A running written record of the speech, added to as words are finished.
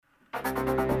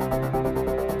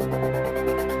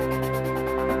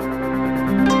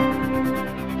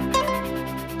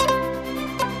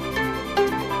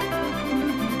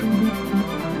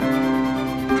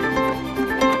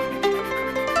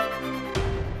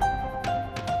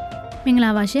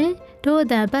ဂလာပါရှင်တို့အ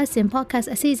တန်ပတ်စင် podcast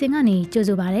အစီအစဉ်ကနေကြို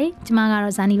ဆိုပါရစေကျွန်မ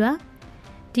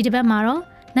ကတော့ဇာနီပါဒီတစ်ပတ်မှာတော့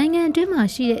နိုင်ငံအတွင်းမှာ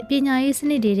ရှိတဲ့ပညာရေး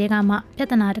စနစ်တွေကမှပြ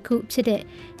ဿနာတစ်ခုဖြစ်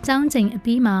တဲ့ကျောင်းချိန်အ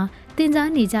ပြီးမှာသင်ကြား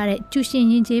နေကြတဲ့ကျူရှင်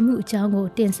ယဉ်ကျေးမှုအကြောင်း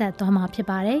ကိုတင်ဆက်သွားမှာဖြစ်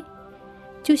ပါ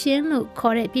တယ်ကျူရှင်လို့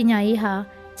ခေါ်တဲ့ပညာ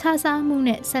ရေးဟာခြားစား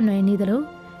မှုနဲ့ဆက်နွယ်နေသ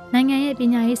လိုနိုင်ငံရဲ့ပ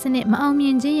ညာရေးစနစ်မ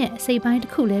အောင်မြင်ခြင်းရဲ့အစိပ်ပိုင်း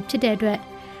တစ်ခုလည်းဖြစ်တဲ့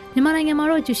အတွက်မြန်မာနိုင်ငံ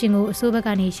မှာတော့ကျူရှင်ကိုအစိုးရဘက်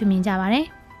ကနေရှုမြင်ကြပါ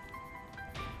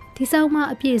တယ်ဒီဆောင်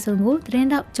မအပြည့်အစုံကိုသတ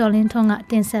င်းတောက်ကျော်လင်းထွန်း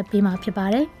ကတင်ဆက်ပေး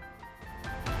မှာဖြစ်ပါတယ်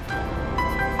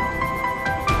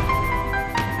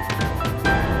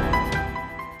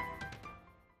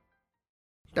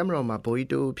တမတော်မှာဗိုလ်ကြီး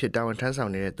တူဖြစ်တာဝန်ထမ်းဆော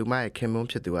င်နေတဲ့သူမရဲ့ခင်မွ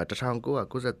န်းဖြစ်သူက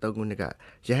1993ခုနှစ်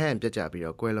ကရဟန်းပြတ်ကျပြီး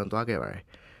တော့ကွယ်လွန်သွားခဲ့ပါတယ်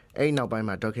။အဲဒီနောက်ပို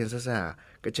င်းမှာဒေါက်ခင်ဆက်ဆက်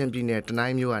ကကချင်ပြည်နယ်တ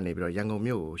နိုင်းမြို့ကနေပြီးတော့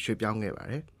ရန်ကုန်မြို့ကိုရွှေ့ပြောင်းခဲ့ပါ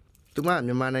တယ်။သူ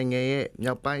မမြန်မာနိုင်ငံ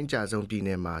ရဲ့မြောက်ပိုင်းအကျဆုံးပြည်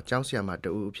နယ်မှာကျောင်းဆရာမတ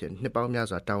ဦးအဖြစ်နှစ်ပေါ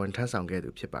င်းများစွာတာဝန်ထမ်းဆောင်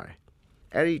ခဲ့သူဖြစ်ပါတယ်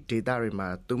။အဲဒီဒေသတွေ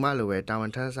မှာသူမလိုပဲတာဝ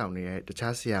န်ထမ်းဆောင်နေတဲ့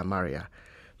တခြားဆရာမတွေဟာ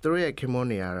သူတို့ရဲ့ခင်မွ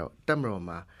န်းတွေကတော့တ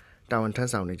မတော်မှာတာဝန်ထ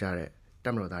မ်းဆောင်နေကြတဲ့တ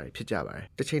မတော်သားတွေဖြစ်ကြပါတယ်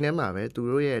။တစ်ချိန်တည်း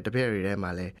မှာပဲသူတို့ရဲ့တပည့်တွေထဲ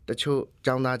မှာလည်းတ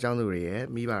ချို့ကျောင်းသားကျောင်းသူတွေရဲ့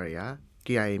မိဘတွေက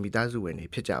KIA မိသားစုဝင်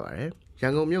တွေဖြစ်ကြပါတယ်။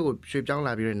ရန်ကုန်မြို့ကိုရွှေ့ပြော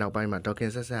င်းလာပြီးတဲ့နောက်ပိုင်းမှာဒေါက်ခ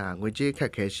င်ဆက်ဆက်ဟာငွေကြေးအ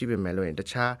ခက်အခဲရှိပေမဲ့လို့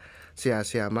တခြားဆ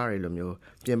ရာမတွေလိုမျိုး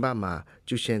ပြင်ပမှာ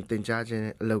ကျူရှင်သင်ကြားခြ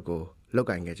င်းအလုပ်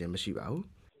ကိုလုပ်ကိုင်ခဲ့ခြင်းမရှိပါဘူး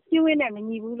။ကျူဝင်းနဲ့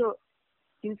မညီဘူးလို့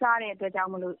ယူဆတဲ့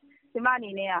အတွက်ကြောင့်မလို့ကျမ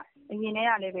အနေနဲ့ကအရင်တ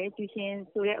ည်းကလည်းပဲ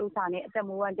ကျူရှင်ဆိုတဲ့ဥစ္စာနဲ့အ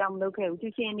သက်မွေးဝမ်းကြောင်းမလုပ်ခဲ့ဘူး။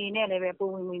ကျူရှင်အနေနဲ့လည်းပဲပုံ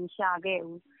ဝင်ဝင်မရှာ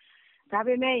ခဲ့ဘူး။ဒါ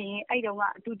ပေမဲ့အဲ့တုန်းက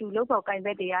အတူတူလုပ်ဖို့ကိုင်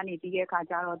ဘက်တွေကနေပြီးတဲ့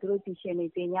အခါကျတော့သူတို့ကျူရှင်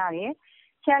တွေတင်ရတယ်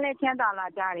။ချမ်းလဲချမ်းသာလာ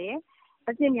ကြတယ်။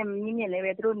အစ်စ်မြင့်လည်းပဲ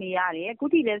သူတို့နေရတယ်။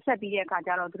အခုထိလည်းဆက်ပြီးတဲ့အခါကျ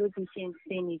တော့သူတို့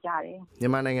ကျူရှင်တင်နေကြတယ်။မြန်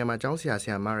မာနိုင်ငံမှာကျောင်းဆ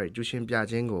ရာမတွေ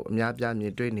ကျူရှင်ပြခြင်းကိုအများပြမြ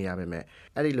င်တွေ့နေရပေမဲ့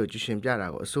အဲ့ဒီလို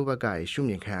ကျူရှင်ပြတာကိုအစိုးဘက်ကရှု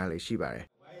မြင်ခံရလေရှိပါတယ်။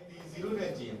ဒီ0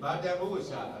နဲ့ကြည့်ဘာတန်ဖို့ကို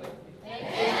ရှာတာလဲ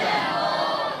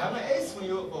။ဒါပေမဲ့ X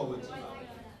မျိုးအပေါ်ကိုကြည့်ပါ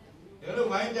။ဒါလို့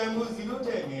မိုင်းတန်ဖို့0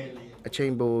ထည့်ငယ်လေအ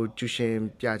ချိန်ပို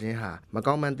ကျူရှင်ပြခြင်းဟာ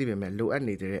မကောင်းမှန်းသိပေမဲ့လို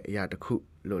အပ်နေတဲ့အရာတစ်ခု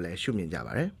လို့လည်း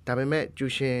ရှုမြင်ကြပါတယ်။ဒါပေမဲ့ကျူ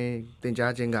ရှင်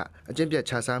သင်ကြားခြင်းကအကျ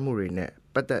င့်ပြတ်ခြားစားမှုတွေ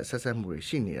နဲ့ပတ်သက်ဆက်ဆက်မှု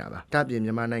တွေရှိနေတာပါ။ဒါပြင်မြ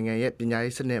န်မာနိုင်ငံရဲ့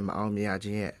ပညာရေးစနစ်မအောင်မြင်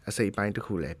ရခြင်းရဲ့အစိပ်ပိုင်း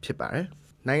တစ်ခုလည်းဖြစ်ပါတယ်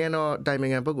။နိုင်ငံတော်တိုင်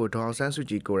ပင်ခံပုဂ္ဂိုလ်ဒေါအောင်ဆန်းစု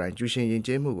ကြည်ကိုယ်တိုင်ကျူရှင်ယဉ်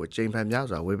ကျေးမှုကိုချိန်ဖန်များ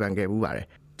စွာဝေဖန်ခဲ့မှုပါတယ်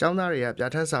။ကျောင်းသားတွေကပြဋ္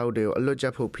ဌာန်းစာအုပ်တွေကိုအလွတ်ကျက်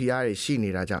ဖို့ဖိအားတွေ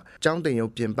ရှိနေတာကြောင့်ကျောင်းတင်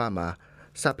ရုံပြင်ပ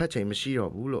မှာစာဖတ်ချိန်မ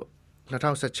ရှိတော့ဘူးလို့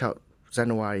2016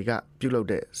ဇန်နဝါရီကပြုလုပ်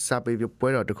တဲ့စာပေပွဲ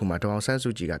တော်တစ်ခုမှာဒေါအောင်ဆန်းစု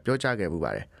ကြည်ကပြောကြားခဲ့ပူပါ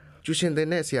တယ်။ကျူရှင်သင်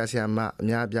တဲ့ဆရာမအ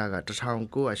များအပြားက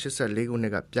1984ခုနှ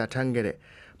စ်ကပြဋ္ဌာန်းခဲ့တဲ့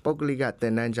ပုဂ္ဂလိက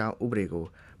သင်တန်းကျောင်းဥပဒေ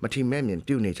ကိုမထီ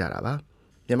မဲ့မြင်ပြုနေကြတာပါ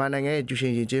။မြန်မာနိုင်ငံရဲ့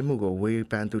ကျူရှင်ယဉ်ကျေးမှုကိုဝေ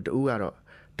ဖန်သူတဦး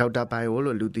ကတော့ဒေါက်တာဘိုင်ဝို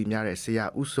လို့လူသိများတဲ့ဆရာ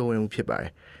ဦးစိုးဝင်းဖြစ်ပါ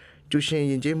တယ်။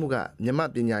ကျူရှင်ယဉ်ကျေးမှုကမြန်မာ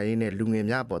ပညာရေးနဲ့လူငယ်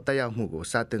များပေါ်တက်ရောက်မှုကို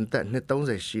စာသင်သက်နှစ်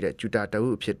30ရှိတဲ့ကျူတာတ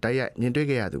ဦးအဖြစ်တိုက်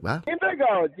ရိုက်မြင်တွေ့ခဲ့ရသူပါ။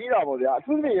ကတော့ကြီးတာပေါ့ဗျာ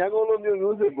အထူးသဖြင့်ရန်ကုန်လို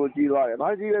မျိုးစုကိုကြီးသွားတယ်။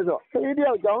ဘာကြီးလဲဆိုတော့ခလေးတ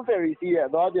ယောက်ကျောင်းဆယ်ရီစီး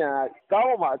ရဲ့အသွားပြန်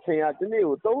ကားပေါ်မှာအချိန်ကဒီနေ့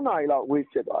ကို3နာရီလောက်ဝေး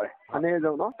ဖြစ်သွားတယ်။အန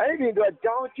ည်းဆုံးနော်။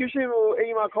အဲ့ဒီပြင်တော့ကျောင်းကျူရှင်ကိုအိ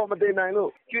မ်မှာခေါ်မတင်နိုင်လို့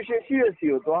ကျူရှင်ရှိ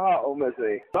တဲ့စီကိုသွားအောင်မယ်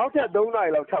ဆိုရင်နောက်ထပ်3နာ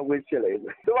ရီလောက်ထပ်ဝေးဖြစ်လိမ့်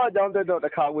မယ်။သူကကျောင်းတက်တော့တစ်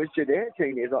ခါဝေးဖြစ်တယ်အချိ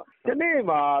န်လေးဆိုဒီ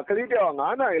နေ့မှာခလေးတယောက်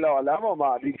9နာရီလောက်လ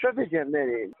မ်းပေါ်မှာဒီ traffic jam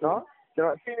နဲ့နော်ကျွန်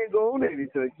တော်အစီအစဉ်ကုန်နေပြီ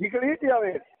ဆိုဒီကလေးတ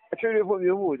ယောက်ရဲ့အထွေ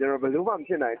ထွေဖွံ့ဖြိုးမှုကိုကျွန်တော်ဘယ်လိုမှမဖြ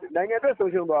စ်နိုင်ဘူးနိုင်ငံအတွက်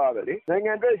ဆုံးရှုံးသွားတာပဲလေနိုင်ငံ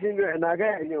အတွက်ရှင်းပြအနာဂတ်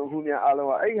အညွန့်အမှုများ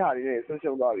အားလုံးကအဲ့ဒီဟာတွေ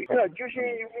နဲ့ဆုံးရှုံးသွားပြီအဲ့တော့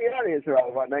ကျူရှင်ယူနေရတယ်ဆိုတာ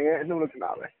ကနိုင်ငံအနှုတ်လက္ခ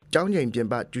ဏာပဲကျောင်းချိန်ပြင်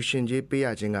ပကျူရှင်ကြီးပေးရ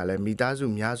ခြင်းကလည်းမိ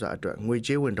သားစုများစွာအတွက်ငွေ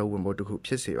ကြေးဝင်တော့ဝင်ဖို့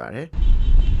တစ်ခုဖြစ်စေပါတယ်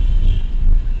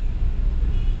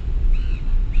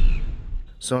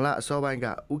ဇွန်လအစောပိုင်းက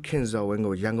ဥခင်ဇော်ဝင်း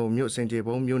ကိုရန်ကုန်မြို့စင်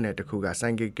ကြေဘုံမြို့နယ်တစ်ခုက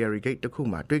ဆိုင်ကယ်ကယ်ရီဂိတ်တစ်ခု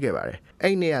မှာတွေ့ခဲ့ပါတယ်။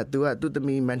အဲ့နေ့ကသူ့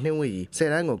သမီးမနှင်းဝေကြီး10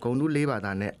တန်းကိုဂုံတူး4ဘာ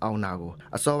သာနဲ့အောင်တာ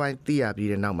ကိုအစောပိုင်းသိရပြီး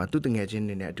တဲ့နောက်မှာသူ့တငယ်ချ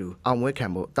င်းတွေနဲ့အတူအောင်ပွဲခံ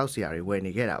ဖို့တောက်စရာတွေဝယ်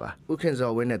နေခဲ့တာပါ။ဥခင်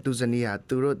ဇော်ဝင်းနဲ့သူဇ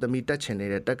နီးဟာသူတို့သမီးတက်ချင်နေ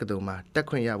တဲ့တက္ကသိုလ်မှာတက်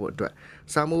ခွင့်ရဖို့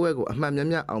အတွက်စာမိုးဝဲကို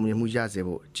အမှန်များအောင်မြင်မှုရစေ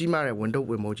ဖို့ကြီးမားတဲ့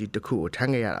ဝန်ထုတ်ဝင်မိုးကြီးတစ်ခုကို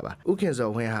ထမ်းခဲ့ရတာပါ။ဥခင်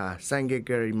ဇော်ဝင်းဟာဆိုင်ကယ်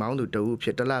ကယ်ရီမောင်းသူတဦးဖြ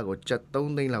စ်တစ်လကိုကျပ်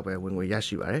3သိန်းလောက်ပဲဝင်ငွေ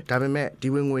ရရှိပါတယ်။ဒါပေ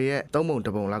မဲ့ဒီဝင်ငွေရဲ့3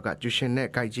ပုံ1ပုံလောက်ကကျူရှင်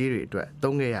နဲ့ကြိုက်ကြီးတွေ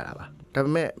အတွက်သုံးခဲ့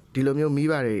ရတာပါဒါပေမဲ့ဒီလိုမျိုးမိ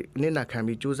ဘတွေ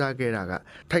နစ်နာခံပြီးစူးစမ်းခဲ့တာက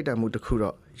ထိုက်တန်မှုတစ်ခု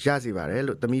တော့ရစီပါတယ်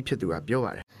လို့သမီးဖြစ်သူ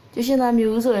ကပြောပါတယ်ကျူရှင်သား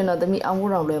မျိုးဆိုရင်တော့သမီးအောင်ဖို့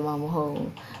တော့လွယ်မှာမဟုတ်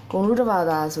ဂုံလူတစ်ဘာ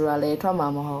သာဆိုတာလည်းထွက်မှာ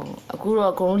မဟုတ်အခု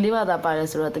တော့ဂုံလူ၄ဘာသာပါ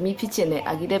တယ်ဆိုတော့သမီးဖြစ်ချင်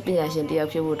တဲ့အာဂီတက်ပညာရှင်တ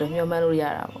ယောက်ဖြစ်ဖို့တော့မျှော်မှန်းလို့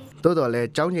ရတာပေါ့ သို့တော်လည်း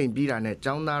ကျောင်းချိန်ပြီးတာနဲ့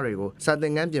ကျောင်းသားတွေကိုစာသ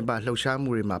င်ခန်းပြင်ပလှုပ်ရှားမှု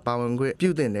တွေမှာပါဝင်ခွင့်ပြု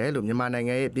သင့်တယ်လို့မြန်မာနိုင်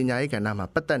ငံရဲ့ပညာရေးကဏ္ဍမှာ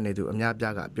ပတ်သက်နေသူအများ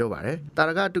ပြားကပြောပါတယ်။တာရ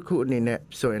ကတစ်ခုအနေနဲ့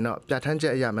ဆိုရင်တော့ပြဋ္ဌာန်းချ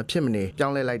က်အရမဖြစ်မနေပြော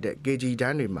င်းလဲလိုက်တဲ့ KG တ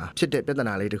န်းတွေမှာဖြစ်တဲ့ပြဿ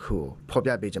နာလေးတစ်ခုကိုဖော်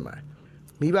ပြပေးကြပါတယ်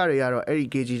မိဘတွေကတော့အဲ့ဒီ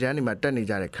KG တန်းတွေမှာတက်နေ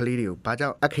ကြတဲ့ကလေးတွေကိုဘာကြော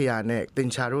င့်အခရာနဲ့သ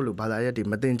င်္ချာတို့လိုဘာသာရပ်တွေ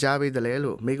မသင်ကြားပေးသလဲ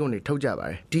လို့မိကုံတွေထုတ်ကြပါ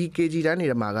တယ်ဒီ KG တန်းတွေ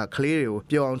မှာကကလေးတွေကို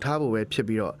ပျော်အောင်ထားဖို့ပဲဖြစ်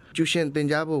ပြီးတော့ကျူရှင်သင်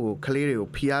ကြားဖို့ကိုကလေးတွေကို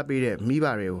ဖိအားပေးတဲ့မိဘ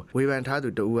တွေကိုဝေဖန်ထားသူ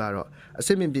တဦးကတော့အစ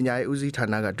စ်မြင့်ပညာရေးဦးစီးဌာ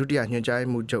နကဒုတိယညွှန်ကြား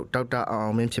ရေးမှူးချုပ်ဒေါက်တာအော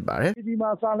င်မင်းဖြစ်ပါတယ် ဒီမှာ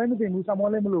စာလည်းမသင်ဘူးစာမော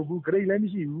လည်းမလုပ်ဘူး grade လည်းမ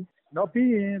ရှိဘူးနောက်ပြီး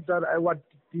ရင်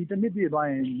ဒီတစ်နှစ်ပြည့်သွား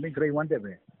ရင် grade 1တက်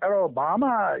ပဲအဲ့တော့ဘာမှ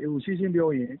ရှင်းပြော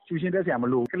ရင်ကျူရှင်တက်ဆရာမ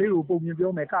လို့ကလေးကိုပုံမြင်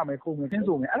ပြောမယ်ကမယ်ခုံမယ်သင်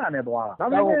ဆိုမယ်အဲ့ဒါနဲ့သွားတာဒါ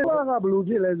ပေမဲ့ဘာကဘလို့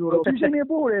ဖြစ်လဲဆိုတော့ကျူရှင်နေ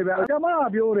ပို့တယ်ဗျအကျမက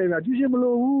ပြောတယ်ဗျကျူရှင်မ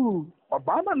လို့ဘူး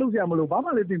ဘာမှလုပ်ဆရာမလို့ဘာမှ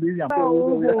လည်းသင်ပေးဆရာမလို့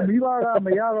မိဘကမ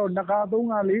ရတော့2ခါ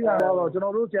3ခါ4ခါတော့ကျွန်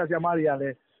တော်တို့ဆရာဆရာမတွေကလ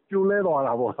ည်းကျိုးလဲသွား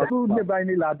တာပေါ့အခုနှစ်ပိုင်း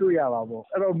လေးလာတွေ့ရတာပေါ့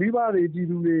အဲ့တော့မိဘတွေပြည်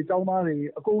သူတွေကျောင်းသားတွေ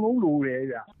အကုန်လုံးလိုတယ်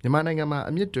ဗျမြန်မာနိုင်ငံမှာ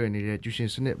အမြင့်တွယ်နေတဲ့ကျူရှင်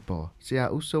စနစ်ပေါ်ဆရာ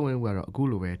ဦးစိုးဝင်းကတော့အခု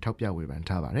လိုပဲထောက်ပြဝေဖန်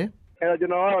ထားပါတယ်အဲ့တော့ကျွ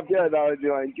န်တော်ကပြတာ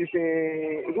ပြောရင်ကျူရှင်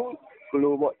အခုဘ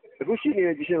လို့ပေါ့အခုရှိနေ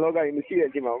တဲ့ကျူရှင်လောကကြီးမရှိတဲ့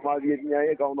အချိန်မှာမာစီပညာ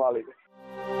ရေးကောင်းသွားလိမ့်မယ်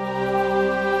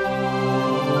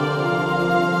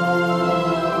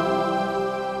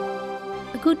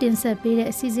အခုတင်ဆက်ပေးတဲ့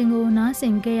အစီအစဉ်ကိုနားဆ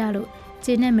င်ကြရလို့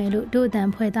ကျေနပ်မယ်လို့တို့အတန်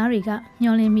ဖွဲ့သားတွေက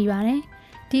မျှော်လင့်မိပါတယ်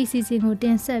ဒီအစီအစဉ်ကိုတ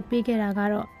င်ဆက်ပေးခဲ့တာက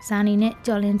တော့ဇာနီနဲ့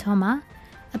ကျော်လင်းထွန်းပါ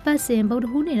အပတ်စဉ်ဗုဒ္ဓ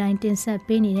ဟူးနေ့တိုင်းတင်ဆက်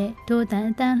ပေးနေတဲ့တို့အတန်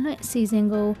အတန်လွှင့်အစီအစဉ်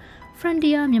ကို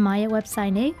Frontier မြန်မာရဲ့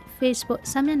website နဲ့ Facebook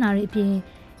စာမျက်နှာတွေအပြင်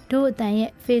တို့အတန်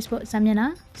ရဲ့ Facebook စာမျက်နှာ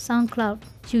SoundCloud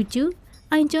YouTube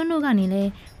အိုင်ကျွန်းတို့ကနေလည်း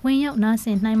ဝင်ရောက်နားဆ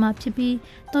င်နိုင်မှာဖြစ်ပြီး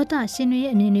သောတာရှင်တွေ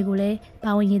ရဲ့အမြင်တွေကိုလည်း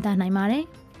ပါဝင်ရေးသားနိုင်ပါတယ်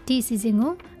ဒီအစီအစဉ်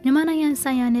ကိုမြန်မာနိုင်ငံ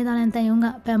ဆိုင်ရာနယ်သာလန်တန်ယုံက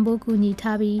ပံ့ပိုးကူညီ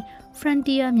ထားပြီး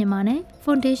Frontier မြန်မာနဲ့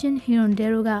Foundation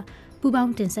Hirondelle ကပူးပေါ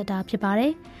င်းတင်ဆက်တာဖြစ်ပါတ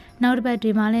ယ်။နောက်တစ်ပတ်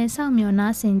တွေမှာလည်းစောင့်မျှော်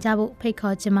နားဆင်ကြဖို့ဖိတ်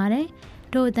ခေါ်ချင်ပါတယ်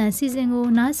။တို့အတန်စီစဉ်ကို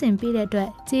နားဆင်ပေးတဲ့အတွက်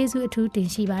ကျေးဇူးအထူးတင်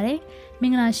ရှိပါတယ်။မ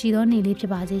င်္ဂလာရှိသောနေ့လေးဖြ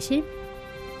စ်ပါစေရှင်။